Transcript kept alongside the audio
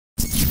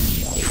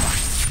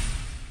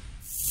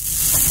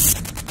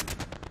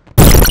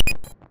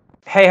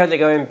Hey, how's it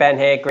going? Ben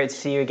here, great to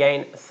see you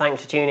again.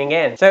 Thanks for tuning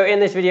in. So in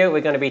this video,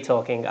 we're going to be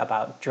talking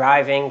about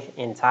driving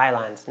in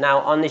Thailand. Now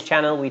on this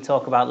channel, we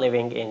talk about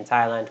living in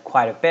Thailand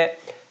quite a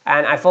bit.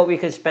 And I thought we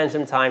could spend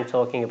some time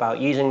talking about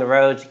using the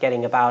roads,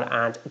 getting about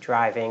and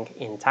driving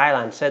in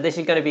Thailand. So this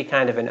is going to be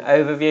kind of an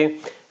overview.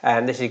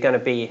 This is going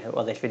to be,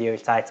 well, this video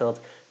is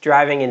titled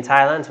Driving in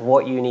Thailand,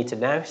 What You Need to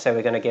Know. So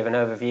we're going to give an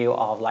overview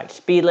of like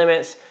speed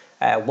limits,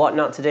 what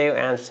not to do,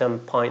 and some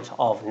points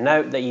of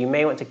note that you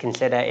may want to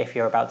consider if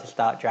you're about to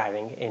start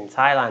driving in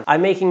Thailand.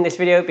 I'm making this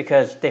video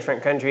because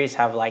different countries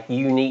have like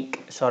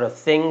unique sort of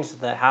things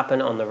that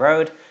happen on the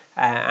road.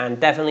 And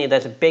definitely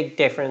there's a big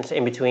difference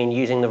in between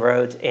using the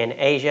roads in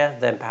Asia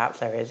than perhaps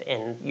there is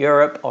in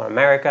Europe or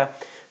America.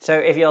 So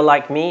if you're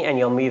like me and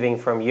you're moving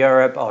from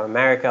Europe or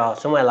America or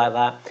somewhere like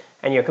that,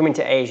 and you're coming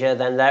to Asia,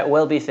 then there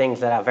will be things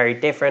that are very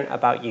different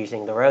about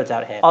using the roads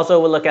out here. Also,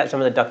 we'll look at some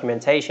of the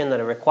documentation that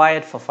are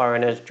required for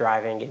foreigners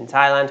driving in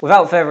Thailand.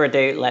 Without further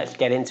ado, let's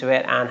get into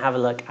it and have a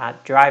look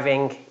at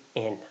driving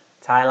in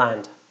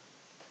Thailand.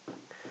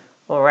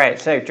 All right,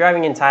 so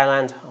driving in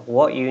Thailand,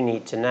 what you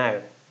need to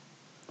know.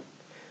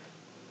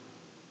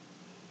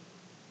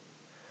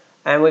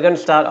 And we're going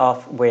to start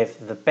off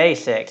with the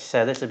basics.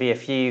 So this will be a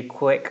few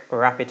quick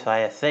rapid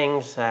fire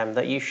things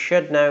that you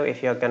should know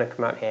if you're going to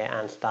come out here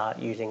and start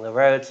using the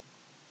roads.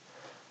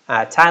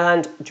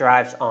 Thailand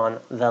drives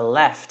on the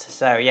left.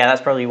 So yeah, that's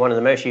probably one of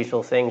the most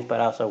useful things, but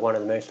also one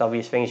of the most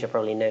obvious things. You'll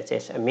probably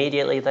notice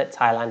immediately that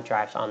Thailand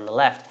drives on the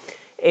left.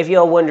 If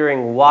you're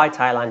wondering why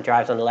Thailand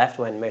drives on the left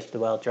when most of the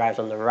world drives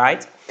on the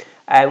right,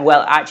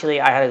 well, actually,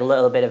 I had a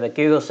little bit of a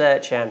Google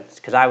search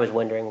because I was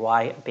wondering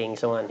why, being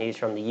someone who's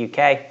from the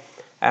UK.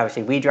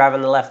 Obviously, we drive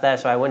on the left there,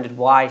 so I wondered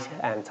why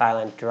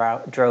Thailand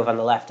drove on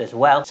the left as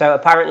well. So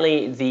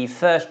apparently, the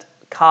first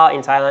car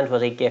in Thailand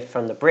was a gift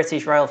from the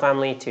British royal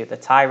family to the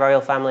Thai royal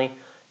family.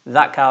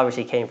 That car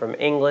obviously came from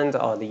England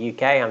or the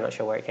UK. I'm not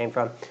sure where it came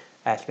from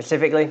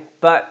specifically,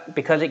 but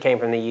because it came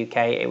from the UK,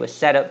 it was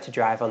set up to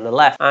drive on the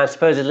left. And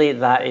supposedly,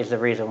 that is the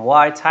reason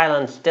why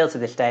Thailand still to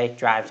this day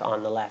drives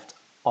on the left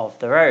of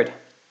the road.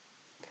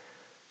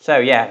 So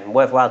yeah,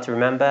 worthwhile to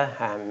remember,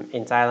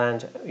 in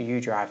Thailand,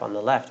 you drive on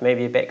the left.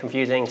 Maybe a bit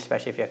confusing,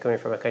 especially if you're coming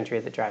from a country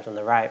that drives on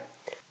the right.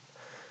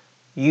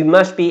 You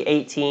must be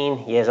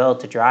 18 years old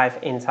to drive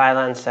in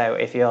Thailand. So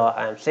if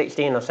you're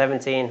 16 or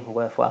 17,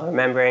 worthwhile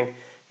remembering,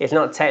 it's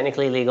not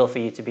technically legal for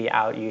you to be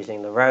out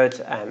using the roads.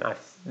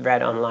 I've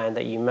read online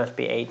that you must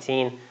be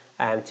 18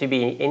 to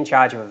be in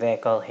charge of a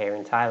vehicle here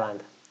in Thailand.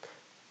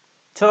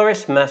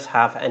 Tourists must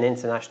have an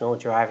international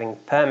driving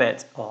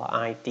permit or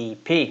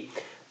IDP.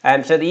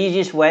 So the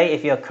easiest way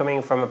if you're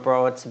coming from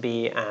abroad to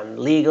be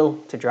legal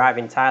to drive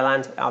in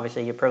Thailand,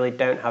 obviously you probably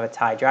don't have a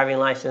Thai driving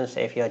license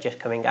if you're just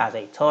coming as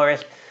a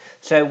tourist.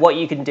 So what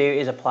you can do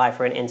is apply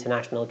for an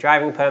international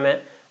driving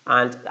permit,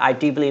 and I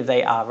do believe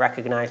they are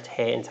recognized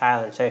here in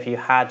Thailand. So if you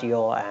had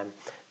your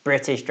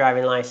British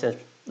driving license,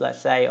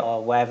 let's say,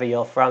 or wherever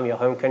you're from, your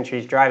home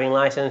country's driving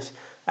license,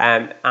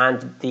 and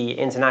the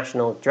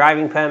international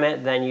driving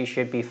permit, then you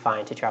should be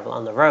fine to travel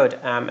on the road.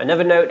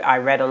 Another note I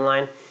read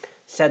online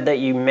said that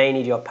you may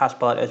need your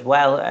passport as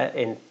well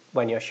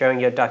when you're showing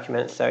your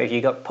documents. So if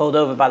you got pulled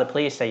over by the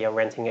police, say you're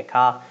renting a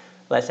car,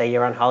 let's say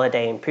you're on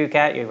holiday in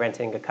Phuket, you're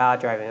renting a car,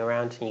 driving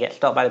around, and you get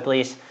stopped by the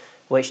police,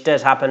 which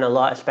does happen a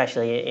lot,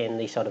 especially in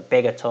the sort of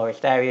bigger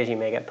tourist areas. You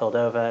may get pulled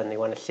over and they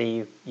want to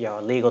see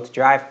you're legal to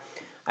drive.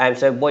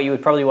 So what you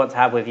would probably want to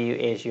have with you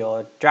is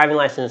your driving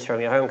license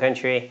from your home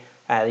country,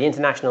 the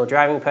international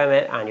driving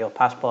permit, and your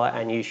passport,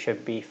 and you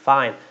should be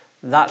fine.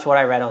 That's what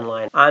I read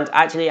online. And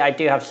actually, I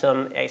do have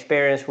some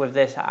experience with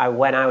this.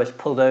 When I was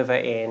pulled over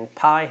in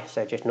Pai,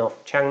 so just north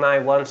of Chiang Mai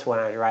once, when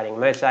I was riding a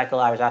motorcycle,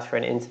 I was asked for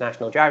an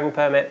international driving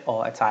permit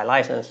or a Thai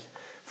license.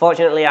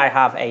 Fortunately, I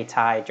have a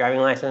Thai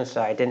driving license,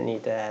 so I didn't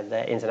need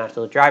the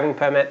international driving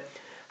permit.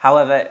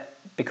 However,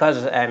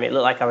 because it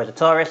looked like I was a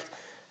tourist,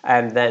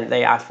 then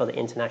they asked for the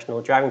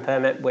international driving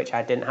permit, which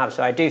I didn't have.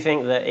 So I do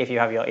think that if you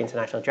have your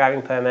international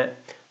driving permit,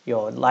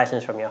 your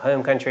license from your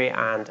home country,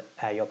 and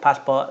your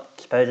passport,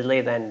 supposedly,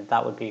 then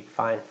that would be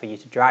fine for you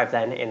to drive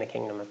then in the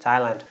Kingdom of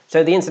Thailand.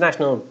 So the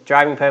international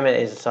driving permit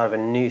is sort of a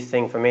new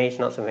thing for me. It's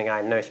not something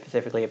I know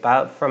specifically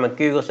about. From a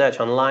Google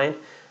search online,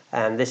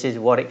 this is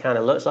what it kind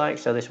of looks like.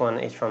 So this one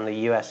is from the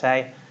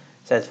USA. It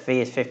says fee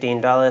is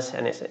 $15,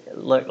 and it's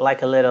look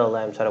like a little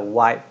sort of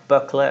white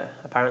booklet.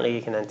 Apparently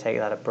you can then take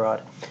that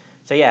abroad.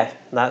 So yeah,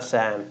 that's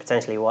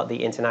potentially what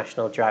the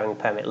international driving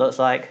permit looks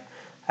like.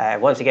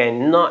 Once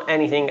again, not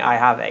anything I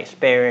have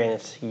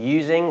experience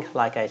using.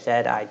 Like I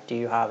said, I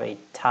do have a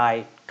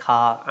Thai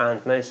car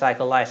and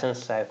motorcycle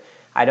license, so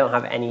I don't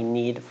have any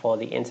need for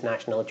the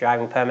international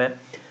driving permit.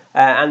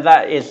 And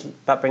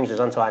that brings us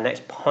on to our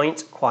next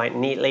point quite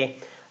neatly.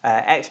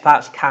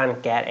 Expats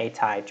can get a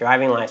Thai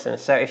driving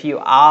license. So if you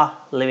are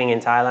living in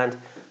Thailand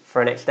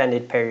for an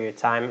extended period of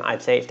time,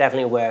 I'd say it's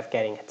definitely worth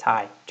getting a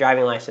Thai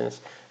driving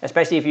license,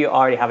 especially if you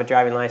already have a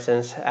driving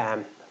license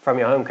from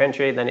your home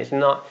country. Then it's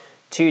not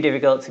too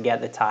difficult to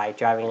get the Thai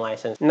driving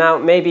license. Now,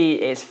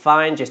 maybe it's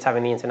fine just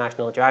having the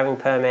international driving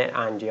permit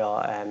and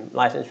your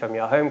license from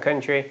your home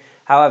country.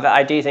 However,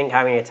 I do think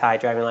having a Thai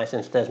driving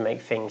license does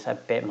make things a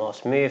bit more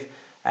smooth.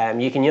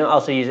 You can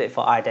also use it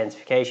for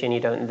identification.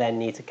 You don't then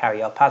need to carry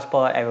your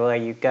passport everywhere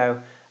you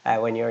go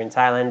when you're in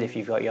Thailand. If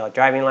you've got your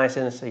driving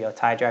license, your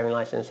Thai driving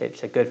license,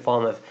 it's a good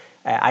form of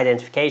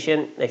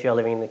identification if you're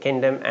living in the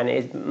kingdom, and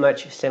it is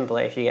much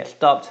simpler if you get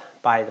stopped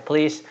by the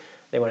police.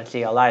 They want to see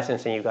your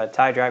license and you've got a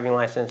Thai driving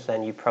license,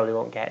 then you probably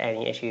won't get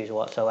any issues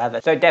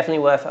whatsoever. So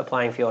definitely worth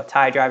applying for your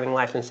Thai driving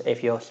license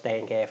if you're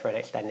staying here for an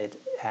extended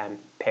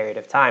period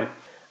of time.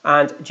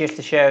 And just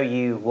to show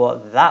you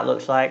what that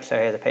looks like, so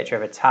here's a picture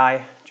of a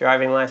Thai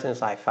driving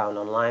license I found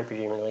online.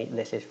 Presumably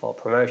this is for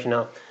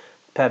promotional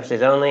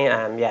purposes only,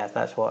 and yeah,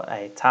 that's what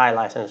a Thai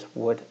license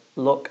would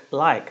look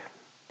like.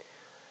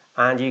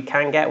 And you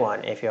can get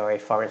one if you're a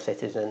foreign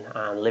citizen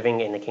and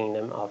living in the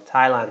Kingdom of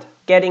Thailand.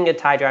 Getting a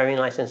Thai driving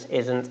license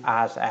isn't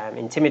as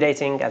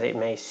intimidating as it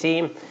may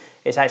seem.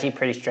 It's actually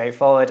pretty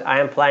straightforward. I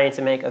am planning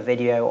to make a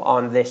video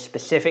on this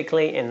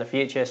specifically in the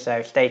future,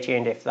 so stay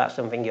tuned if that's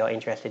something you're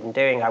interested in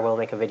doing. I will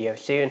make a video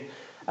soon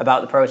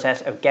about the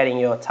process of getting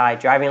your Thai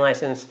driving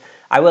license.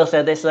 I will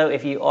say this though,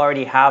 if you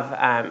already have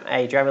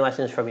a driving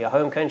license from your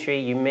home country,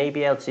 you may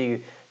be able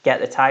to get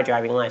the Thai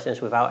driving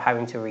license without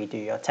having to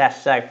redo your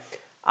test. So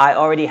I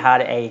already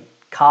had a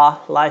car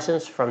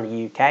license from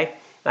the UK.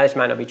 Now this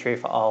might not be true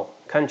for all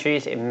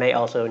countries. It may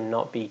also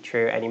not be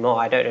true anymore.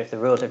 I don't know if the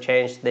rules have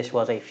changed. This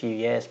was a few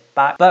years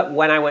back. But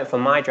when I went for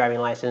my driving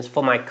license,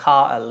 for my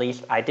car at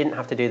least, I didn't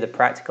have to do the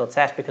practical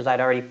test because I'd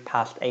already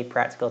passed a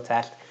practical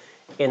test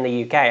in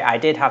the UK. I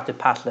did have to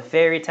pass the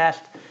theory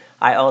test.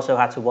 I also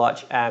had to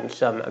watch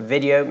some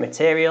video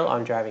material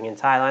on driving in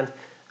Thailand.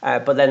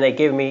 But then they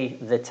give me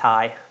the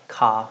Thai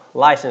car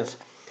license.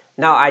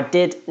 Now, I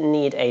did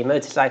need a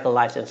motorcycle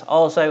license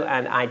also,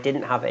 and I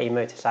didn't have a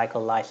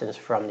motorcycle license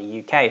from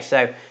the UK.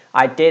 So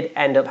I did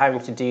end up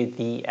having to do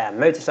the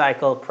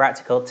motorcycle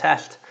practical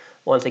test.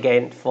 Once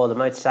again, for the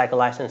motorcycle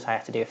license, I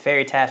had to do a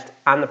theory test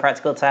and the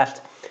practical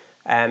test.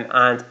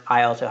 And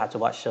I also had to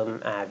watch some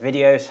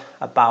videos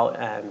about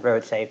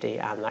road safety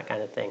and that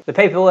kind of thing. The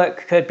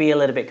paperwork could be a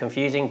little bit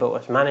confusing, but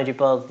was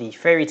manageable. The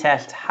theory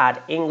test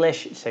had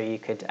English, so you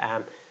could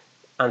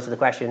answer the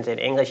questions in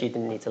English. You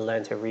didn't need to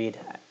learn to read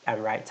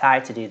and write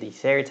Thai to do the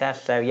theory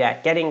test. So yeah,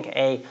 getting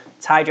a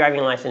Thai driving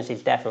license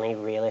is definitely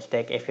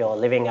realistic if you're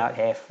living out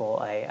here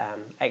for a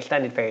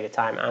extended period of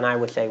time, and I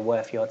would say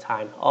worth your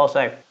time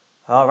also.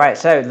 All right,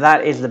 so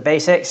that is the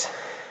basics.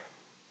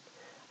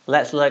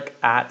 Let's look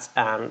at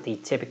the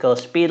typical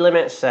speed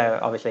limits. So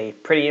obviously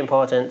pretty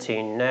important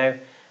to know,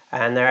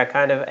 and there are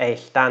kind of a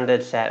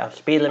standard set of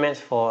speed limits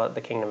for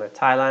the Kingdom of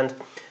Thailand.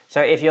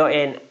 So if you're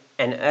in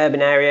an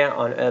urban area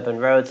on urban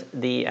roads,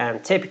 the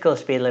typical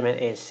speed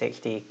limit is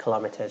 60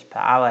 kilometers per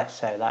hour.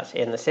 So that's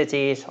in the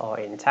cities or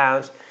in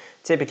towns.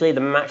 Typically the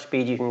max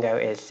speed you can go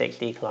is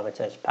 60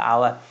 kilometers per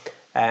hour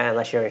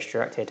unless you're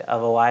instructed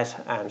otherwise.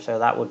 So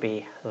that would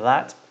be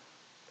that.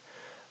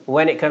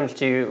 When it comes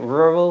to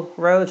rural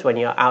roads, when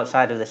you're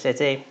outside of the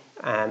city,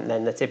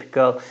 then the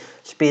typical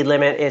speed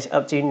limit is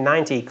up to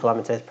 90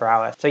 kilometers per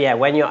hour. So yeah,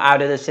 when you're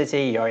out of the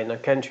city, you're in the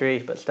country,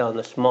 but still on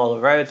the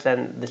smaller roads,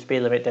 then the speed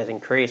limit does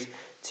increase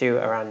to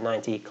around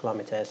 90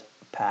 kilometers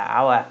per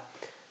hour.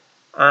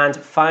 And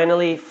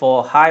finally,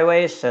 for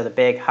highways, so the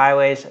big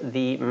highways,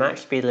 the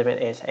max speed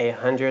limit is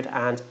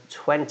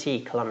 120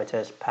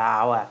 kilometers per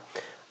hour.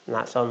 And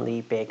that's on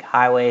the big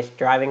highways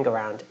driving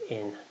around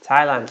in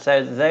Thailand.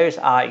 So those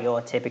are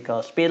your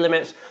typical speed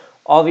limits.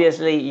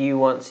 Obviously, you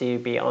want to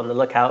be on the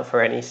lookout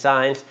for any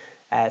signs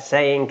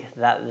saying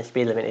that the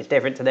speed limit is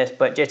different to this,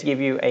 but just to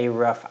give you a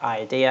rough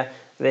idea,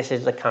 this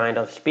is the kind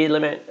of speed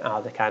limit,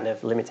 the kind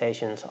of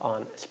limitations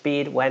on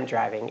speed when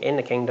driving in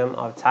the Kingdom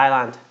of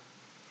Thailand.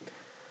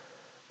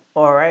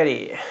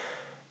 Alrighty.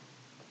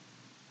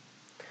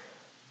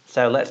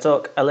 So let's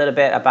talk a little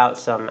bit about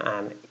some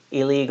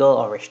illegal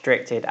or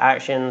restricted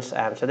actions.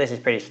 So this is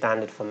pretty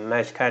standard for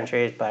most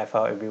countries, but I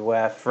thought it would be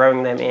worth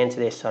throwing them into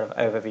this sort of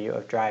overview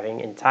of driving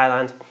in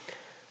Thailand.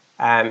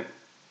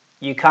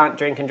 You can't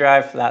drink and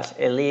drive, that's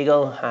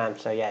illegal.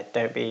 So yeah,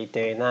 don't be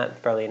doing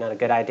that. Probably not a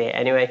good idea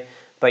anyway.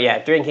 But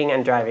yeah, drinking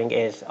and driving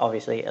is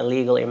obviously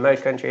illegal in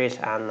most countries,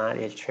 and that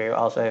is true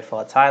also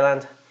for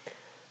Thailand.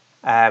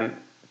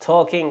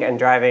 Talking and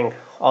driving,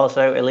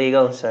 also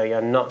illegal, so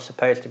you're not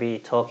supposed to be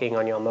talking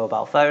on your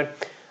mobile phone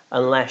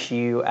unless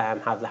you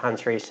have the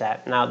hands-free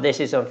set. Now, this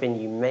is something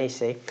you may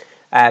see,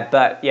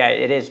 but yeah,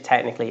 it is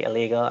technically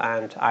illegal,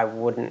 and I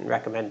wouldn't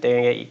recommend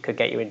doing it. It could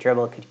get you in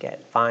trouble, could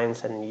get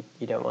fines, and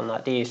you don't want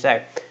that, do you?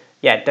 So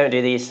yeah, don't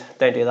do these,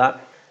 don't do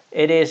that.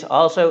 It is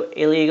also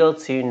illegal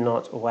to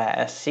not wear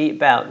a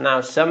seatbelt.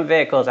 Now, some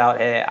vehicles out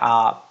here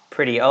are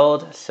pretty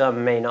old.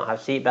 Some may not have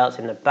seatbelts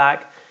in the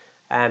back.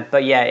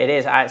 But yeah, it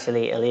is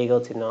actually illegal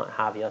to not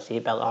have your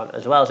seatbelt on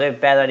as well. So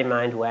bear that in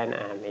mind when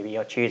maybe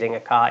you're choosing a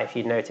car. If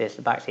you notice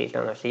the back seats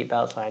don't have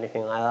seatbelts or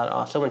anything like that,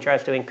 or someone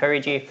tries to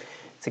encourage you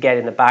to get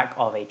in the back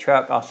of a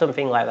truck or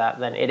something like that,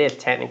 then it is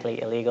technically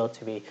illegal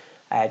to be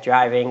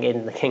driving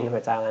in the Kingdom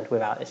of Thailand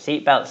without a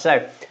seatbelt.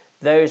 So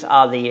those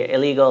are the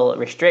illegal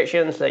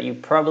restrictions that you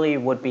probably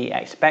would be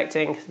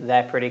expecting.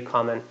 They're pretty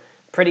common,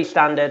 pretty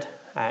standard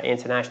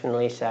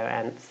internationally, so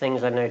and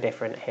things are no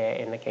different here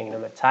in the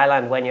Kingdom of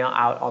Thailand when you're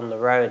out on the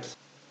roads.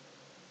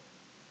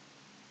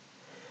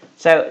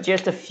 So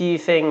just a few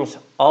things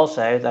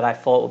also that I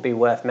thought would be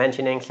worth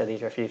mentioning. So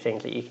these are a few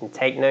things that you can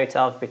take note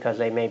of because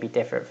they may be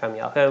different from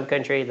your home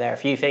country. There are a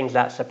few things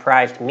that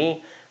surprised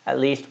me, at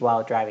least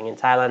while driving in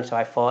Thailand, so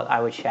I thought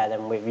I would share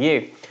them with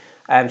you.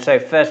 So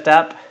first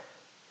up,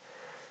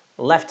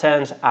 left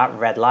turns at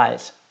red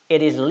lights.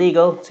 It is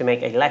legal to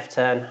make a left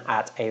turn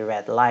at a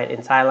red light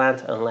in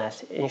Thailand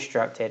unless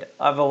instructed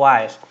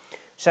otherwise.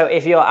 So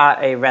if you're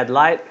at a red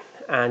light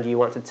and you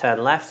want to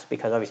turn left,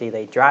 because obviously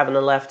they drive on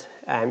the left,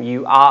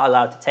 you are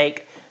allowed to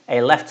take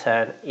a left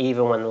turn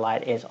even when the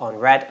light is on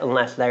red,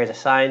 unless there is a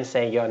sign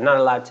saying you're not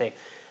allowed to.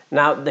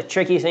 Now, the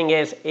tricky thing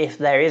is, if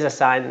there is a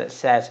sign that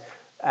says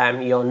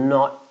you're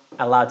not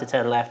allowed to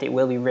turn left, it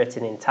will be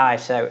written in Thai.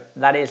 So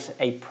that is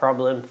a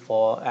problem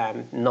for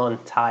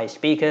non-Thai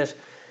speakers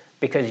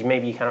because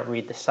maybe you cannot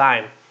read the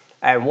sign.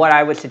 What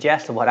I would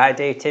suggest, and what I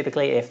do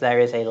typically, if there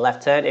is a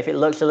left turn, if it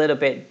looks a little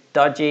bit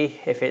dodgy,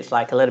 if it's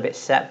like a little bit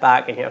set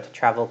back and you have to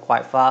travel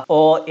quite far,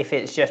 or if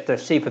it's just a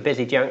super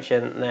busy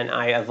junction, then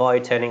I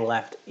avoid turning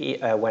left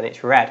when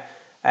it's red.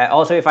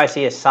 Also, if I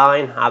see a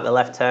sign at the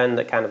left turn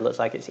that kind of looks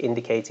like it's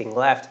indicating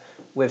left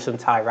with some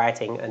Thai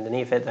writing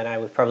underneath it, then I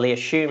would probably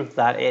assume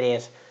that it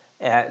is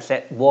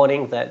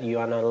warning that you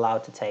are not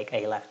allowed to take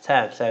a left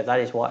turn. So that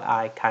is what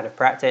I kind of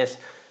practice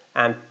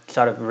and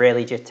sort of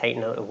really just take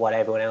note of what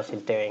everyone else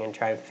is doing and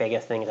try and figure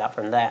things out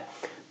from there.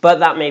 But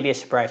that may be a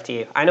surprise to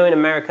you. I know in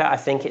America, I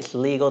think it's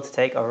legal to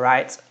take a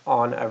right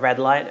on a red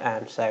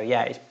light. So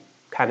yeah, it's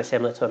kind of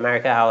similar to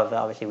America. However,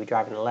 obviously we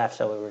drive on the left,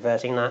 so we're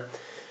reversing that.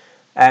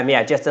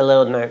 Yeah, just a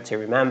little note to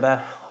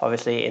remember.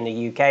 Obviously in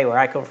the UK, where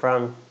I come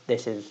from,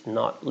 this is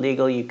not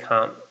legal. You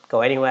can't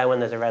go anywhere when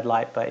there's a red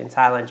light, but in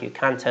Thailand, you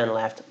can turn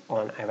left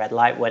on a red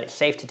light when it's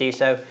safe to do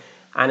so,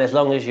 and as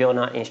long as you're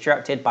not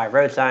instructed by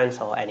road signs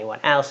or anyone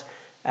else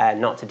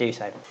not to do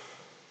so.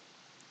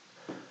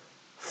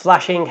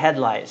 Flashing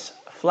headlights.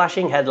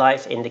 Flashing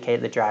headlights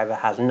indicate the driver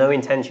has no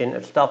intention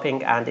of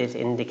stopping and is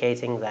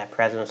indicating their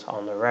presence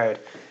on the road.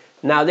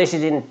 Now, this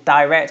is in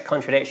direct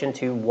contradiction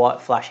to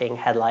what flashing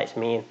headlights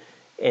mean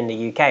in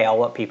the UK, or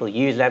what people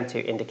use them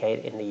to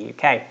indicate in the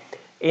UK.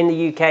 In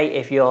the UK,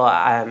 if you're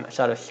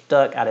sort of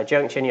stuck at a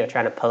junction, you're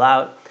trying to pull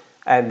out,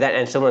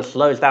 and someone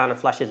slows down and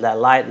flashes their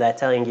light, they're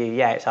telling you,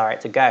 yeah, it's all right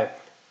to go.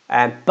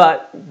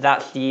 But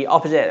that's the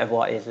opposite of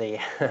what is the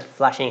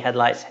flashing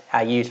headlights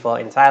are used for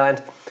in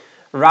Thailand.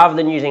 Rather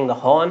than using the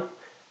horn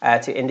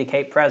to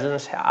indicate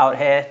presence out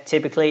here,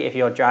 typically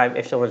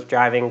if someone's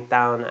driving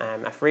down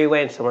a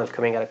freeway and someone's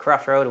coming at a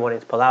crossroad and wanting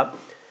to pull out,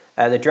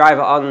 the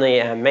driver on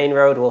the main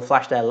road will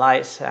flash their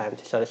lights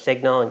to sort of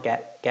signal and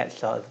get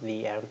sort of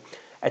the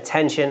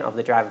attention of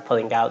the driver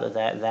pulling out that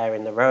they're there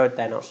in the road,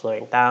 they're not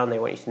slowing down, they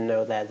want you to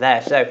know they're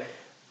there. So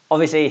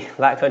obviously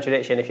that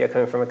contradiction, if you're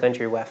coming from a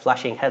country where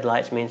flashing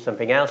headlights means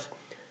something else,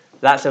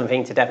 that's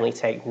something to definitely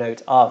take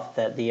note of,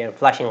 that the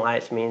flashing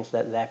lights means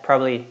that they're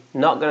probably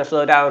not going to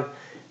slow down,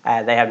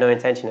 they have no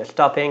intention of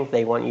stopping,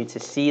 they want you to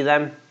see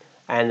them,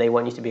 and they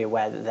want you to be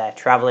aware that they're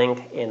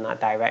traveling in that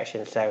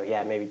direction. So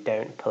yeah, maybe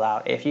don't pull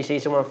out. If you see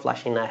someone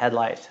flashing their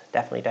headlights,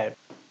 definitely don't.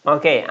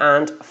 Okay,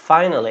 and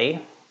finally,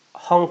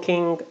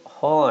 honking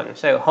horn.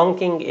 So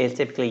honking is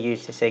typically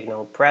used to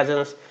signal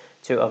presence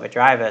to other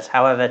drivers.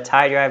 However,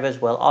 Thai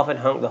drivers will often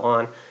honk the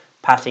horn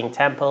passing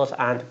temples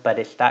and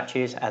Buddhist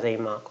statues as a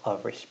mark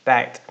of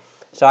respect.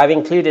 So I've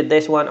included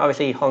this one.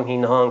 Obviously,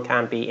 honking the horn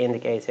can be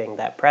indicating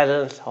their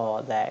presence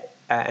or their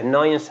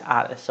annoyance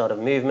at a sort of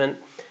movement.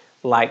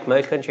 Like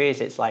most countries,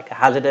 it's like a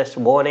hazardous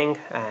warning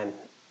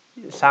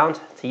sound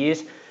to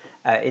use,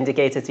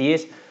 indicator to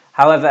use.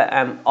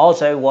 However,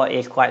 also what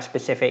is quite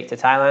specific to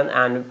Thailand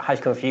and has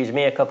confused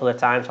me a couple of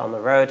times on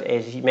the road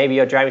is maybe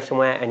you're driving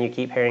somewhere and you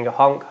keep hearing a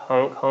honk,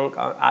 honk, honk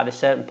at a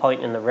certain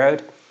point in the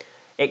road.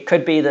 It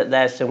could be that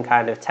there's some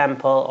kind of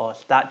temple or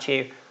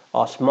statue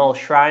or small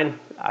shrine.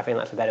 I think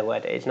that's a better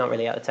word. It's not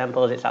really at the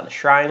temples, it's at the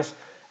shrines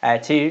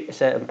to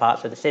certain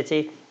parts of the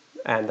city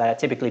that are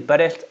typically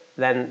Buddhist.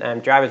 Then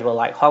drivers will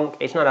like honk.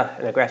 It's not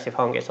an aggressive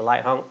honk, it's a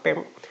light honk.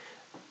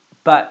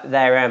 But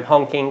they're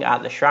honking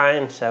at the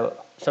shrine. So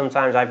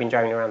sometimes I've been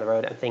driving around the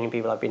road and thinking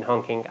people have been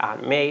honking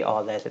at me,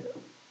 or there's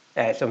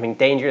something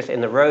dangerous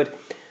in the road,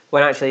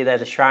 when actually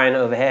there's a shrine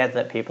over here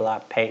that people are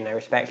paying their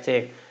respect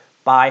to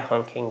by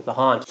honking the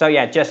horn. So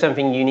yeah, just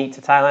something unique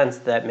to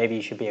Thailand that maybe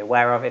you should be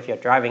aware of if you're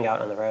driving out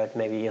on the road.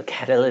 Maybe you'll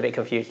get a little bit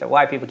confused at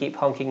why people keep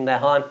honking their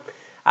horn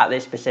at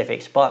this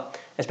specific spot,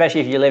 especially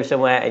if you live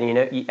somewhere and you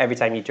know every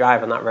time you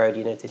drive on that road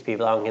you notice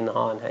people honking the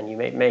horn, and you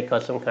may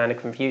cause some kind of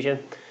confusion.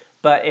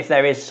 But if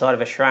there is sort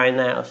of a shrine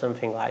there or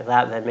something like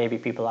that, then maybe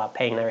people are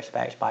paying their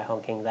respects by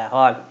honking their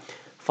horn.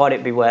 Thought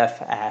it'd be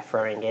worth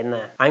throwing in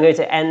there. I'm going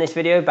to end this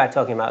video by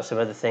talking about some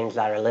of the things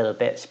that are a little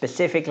bit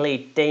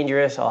specifically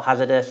dangerous or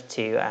hazardous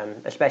to,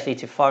 especially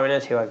to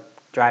foreigners who are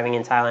driving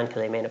in Thailand,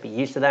 because they may not be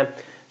used to them.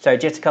 So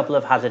just a couple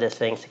of hazardous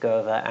things to go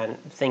over and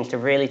things to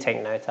really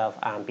take note of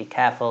and be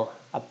careful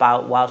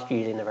about whilst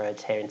using the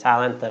roads here in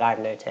Thailand that I've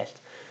noticed.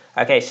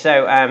 Okay,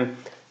 so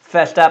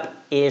first up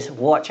is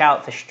watch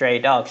out for stray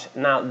dogs.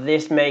 Now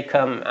this may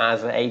come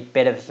as a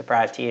bit of a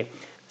surprise to you.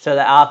 So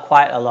there are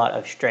quite a lot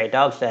of stray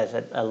dogs. There's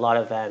a lot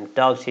of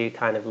dogs who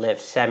kind of live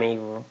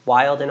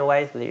semi-wild in a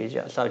way. They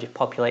sort of just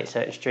populate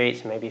certain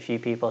streets, maybe a few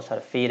people sort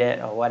of feed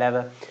it or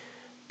whatever.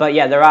 But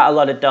yeah, there are a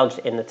lot of dogs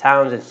in the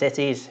towns and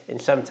cities, in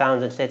some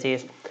towns and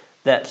cities,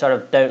 that sort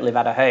of don't live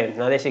at a home.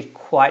 Now this is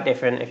quite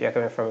different if you're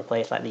coming from a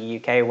place like the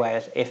UK,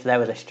 whereas if there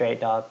was a stray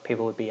dog,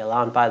 people would be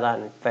alarmed by that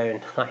and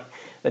phone like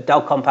the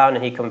dog compound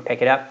and he'd come and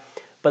pick it up.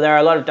 But there are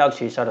a lot of dogs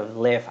who sort of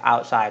live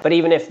outside. But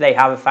even if they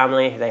have a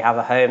family, they have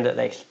a home that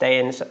they stay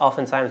in, so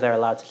oftentimes they're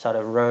allowed to sort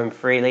of roam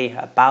freely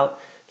about.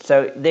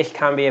 So this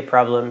can be a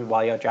problem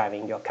while you're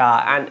driving your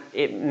car. And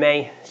it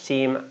may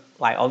seem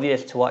like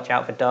obvious to watch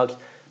out for dogs,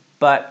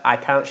 but I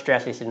can't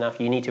stress this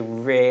enough. You need to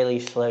really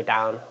slow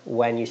down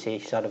when you see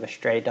sort of a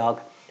stray dog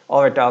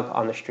or a dog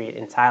on the street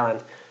in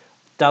Thailand.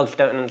 Dogs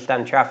don't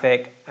understand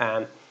traffic,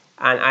 and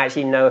I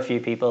actually know a few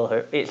people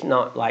who it's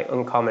not like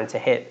uncommon to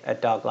hit a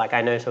dog. Like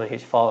I know someone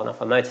who's fallen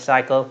off a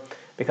motorcycle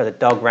because a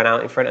dog ran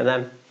out in front of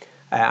them.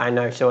 I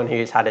know someone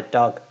who's had a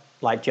dog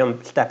like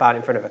step out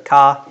in front of a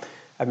car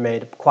and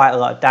made quite a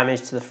lot of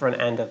damage to the front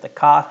end of the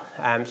car.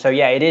 So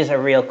yeah, it is a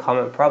real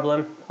common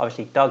problem.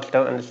 Obviously, dogs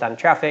don't understand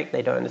traffic.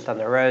 They don't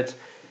understand the roads.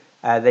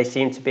 They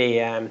seem to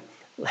be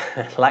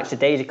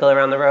lackadaisical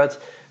around the roads.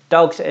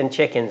 Dogs and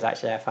chickens,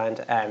 actually, I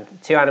find,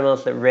 two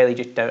animals that really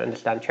just don't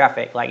understand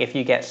traffic. Like if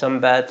you get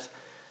some birds,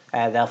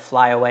 they'll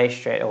fly away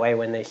straight away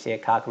when they see a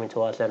car coming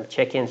towards them.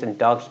 Chickens and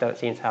dogs don't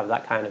seem to have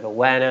that kind of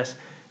awareness.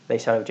 They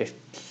sort of just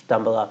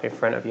stumble up in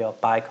front of your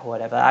bike or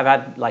whatever. I've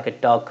had like a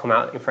dog come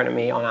out in front of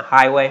me on a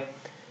highway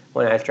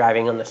when I was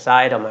driving on the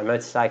side on my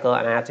motorcycle,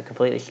 and I had to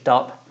completely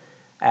stop.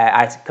 I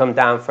had to come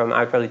down from,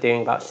 I was probably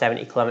doing about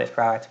 70 kilometers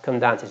per hour. I had to come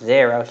down to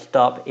 0,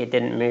 stop. It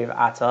didn't move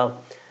at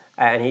all.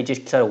 And he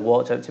just sort of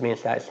walked up to me and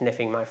started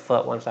sniffing my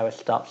foot once I was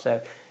stopped.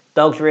 So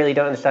dogs really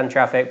don't understand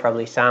traffic.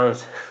 Probably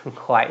sounds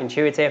quite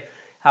intuitive.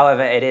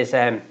 However, it is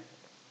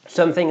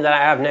something that I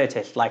have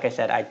noticed. Like I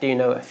said, I do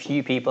know a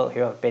few people who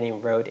have been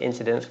in road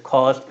incidents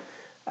caused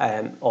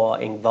or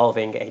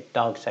involving a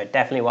dog. So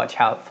definitely watch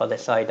out for the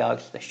soy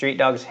dogs, the street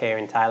dogs here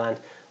in Thailand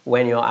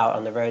when you're out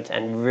on the roads,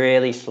 and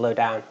really slow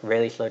down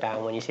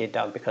when you see a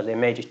dog, because they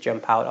may just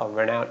jump out or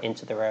run out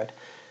into the road.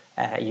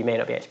 You may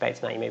not be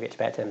expecting that. You may be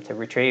expecting them to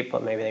retreat,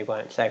 but maybe they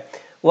won't. So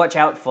watch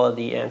out for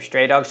the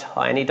stray dogs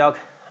or any dog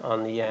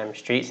on the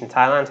streets in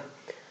Thailand.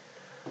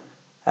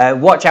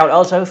 Watch out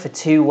also for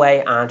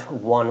two-way and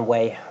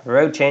one-way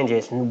road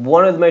changes. And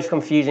one of the most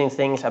confusing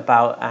things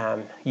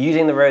about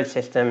using the road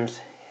systems,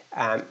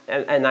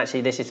 and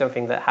actually this is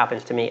something that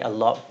happens to me a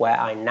lot where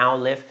I now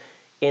live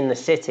in the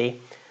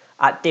city,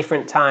 at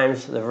different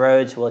times the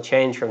roads will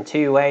change from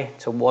two-way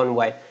to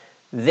one-way.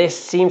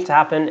 This seems to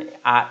happen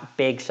at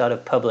big sort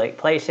of public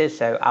places.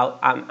 So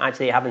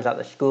actually it happens at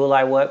the school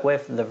I work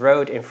with. The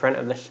road in front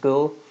of the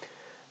school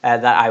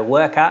that I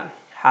work at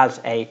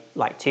has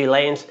like 2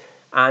 lanes,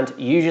 and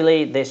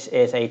usually this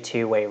is a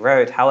two-way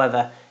road.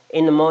 However,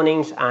 in the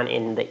mornings and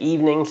in the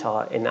evenings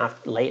or in the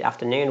late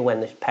afternoon, when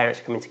the parents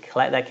are coming to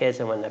collect their kids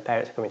and when their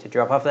parents are coming to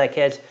drop off their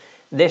kids,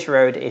 this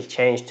road is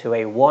changed to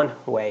a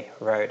one-way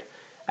road.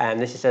 And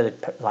this is sort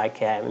of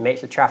like it makes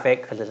the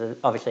traffic, because there's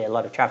obviously a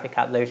lot of traffic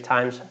at those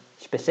times,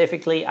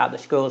 specifically at the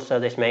school, so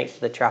this makes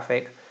the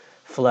traffic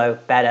flow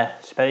better,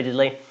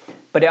 supposedly.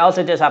 But it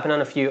also does happen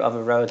on a few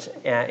other roads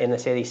in the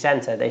city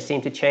centre. They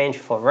seem to change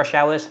for rush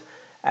hours,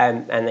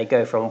 and they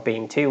go from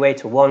being two-way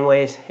to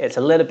one-ways. It's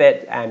a little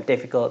bit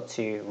difficult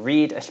to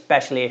read,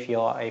 especially if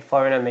you're a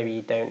foreigner. Maybe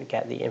you don't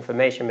get the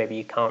information, maybe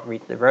you can't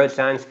read the road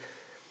signs.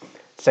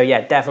 So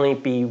yeah, definitely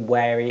be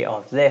wary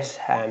of this.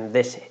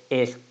 This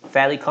is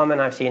fairly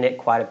common. I've seen it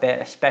quite a bit,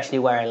 especially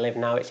where I live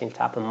now. It seems to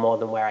happen more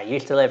than where I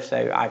used to live,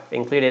 so I've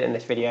included it in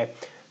this video.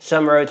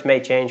 Some roads may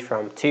change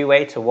from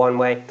two-way to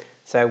one-way,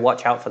 so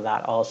watch out for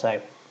that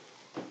also.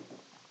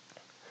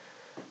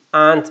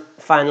 And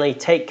finally,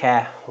 take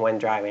care when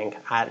driving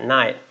at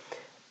night.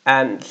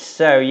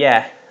 So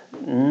yeah,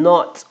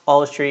 not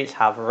all streets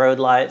have road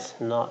lights.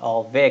 Not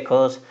all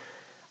vehicles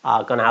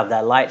are going to have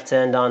their lights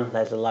turned on.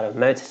 There's a lot of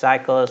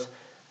motorcycles.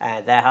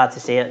 They're hard to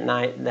see at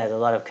night. There's a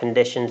lot of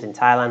conditions in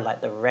Thailand,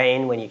 like the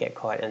rain when you get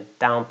caught in a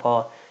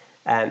downpour.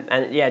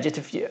 And yeah, just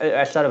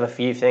a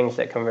few things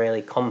that can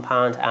really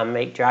compound and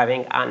make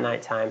driving at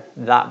night time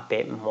that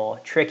bit more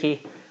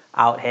tricky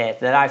out here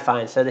that I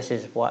find. So this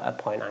is what a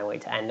point I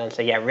want to end on.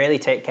 So yeah, really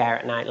take care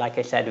at night. Like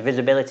I said,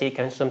 visibility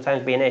can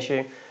sometimes be an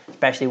issue,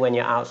 especially when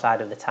you're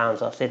outside of the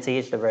towns or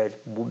cities. The roads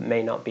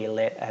may not be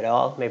lit at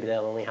all. Maybe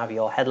they'll only have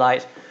your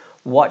headlights.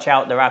 Watch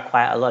out, there are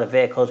quite a lot of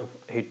vehicles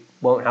who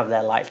won't have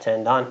their lights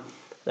turned on.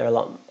 There are a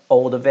lot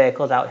older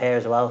vehicles out here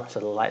as well, so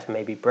the lights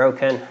may be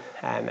broken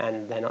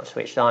and they're not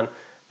switched on.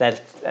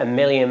 There's a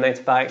million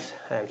motorbikes,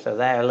 so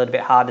they're a little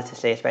bit harder to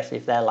see, especially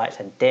if their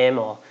lights are dim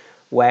or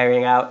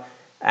wearing out.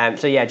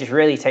 So yeah, just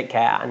really take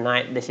care at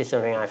night. This is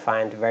something I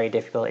find very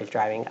difficult, is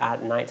driving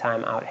at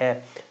nighttime out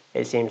here.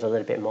 It seems a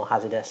little bit more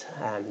hazardous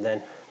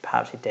than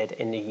perhaps it did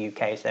in the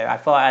UK. So I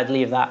thought I'd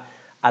leave that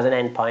as an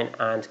end point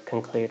and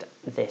conclude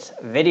this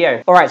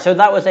video. All right, so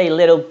that was a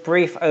little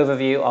brief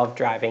overview of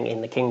driving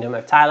in the Kingdom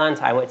of Thailand.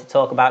 I wanted to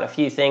talk about a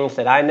few things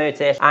that I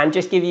noticed and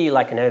just give you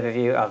like an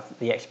overview of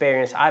the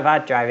experience I've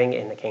had driving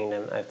in the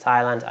Kingdom of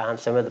Thailand and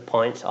some of the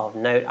points of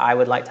note I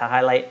would like to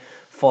highlight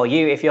for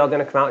you if you're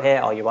going to come out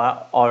here, or you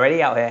are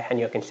already out here and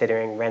you're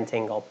considering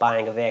renting or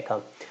buying a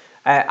vehicle.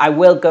 I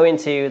will go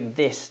into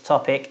this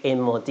topic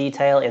in more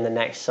detail in the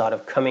next sort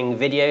of coming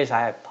videos. I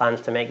have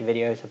plans to make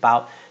videos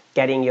about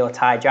getting your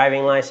Thai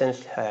driving license,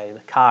 the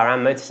car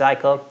and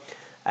motorcycle,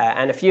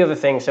 and a few other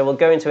things. So we'll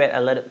go into it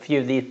a few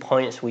of these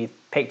points we've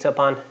picked up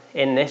on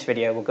in this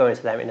video. We'll go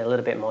into them in a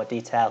little bit more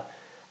detail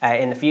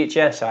in the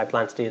future. So I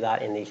plan to do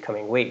that in these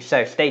coming weeks.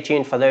 So stay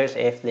tuned for those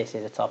if this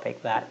is a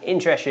topic that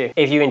interests you.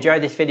 If you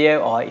enjoyed this video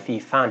or if you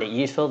found it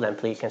useful, then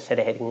please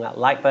consider hitting that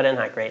like button.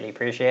 I greatly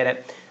appreciate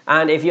it.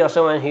 And if you're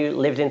someone who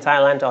lives in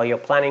Thailand or you're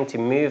planning to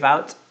move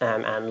out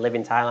and live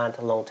in Thailand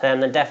long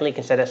term, then definitely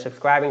consider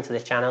subscribing to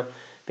this channel,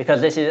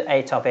 because this is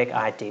a topic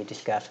I do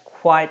discuss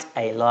quite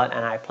a lot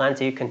and I plan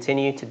to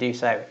continue to do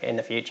so in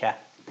the future.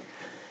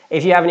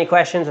 If you have any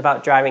questions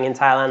about driving in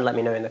Thailand, let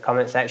me know in the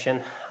comment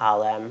section.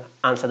 I'll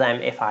answer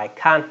them if I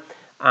can.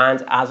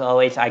 And as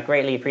always, I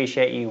greatly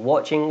appreciate you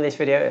watching this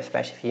video,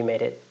 especially if you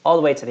made it all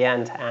the way to the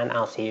end, and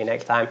I'll see you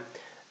next time.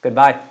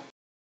 Goodbye.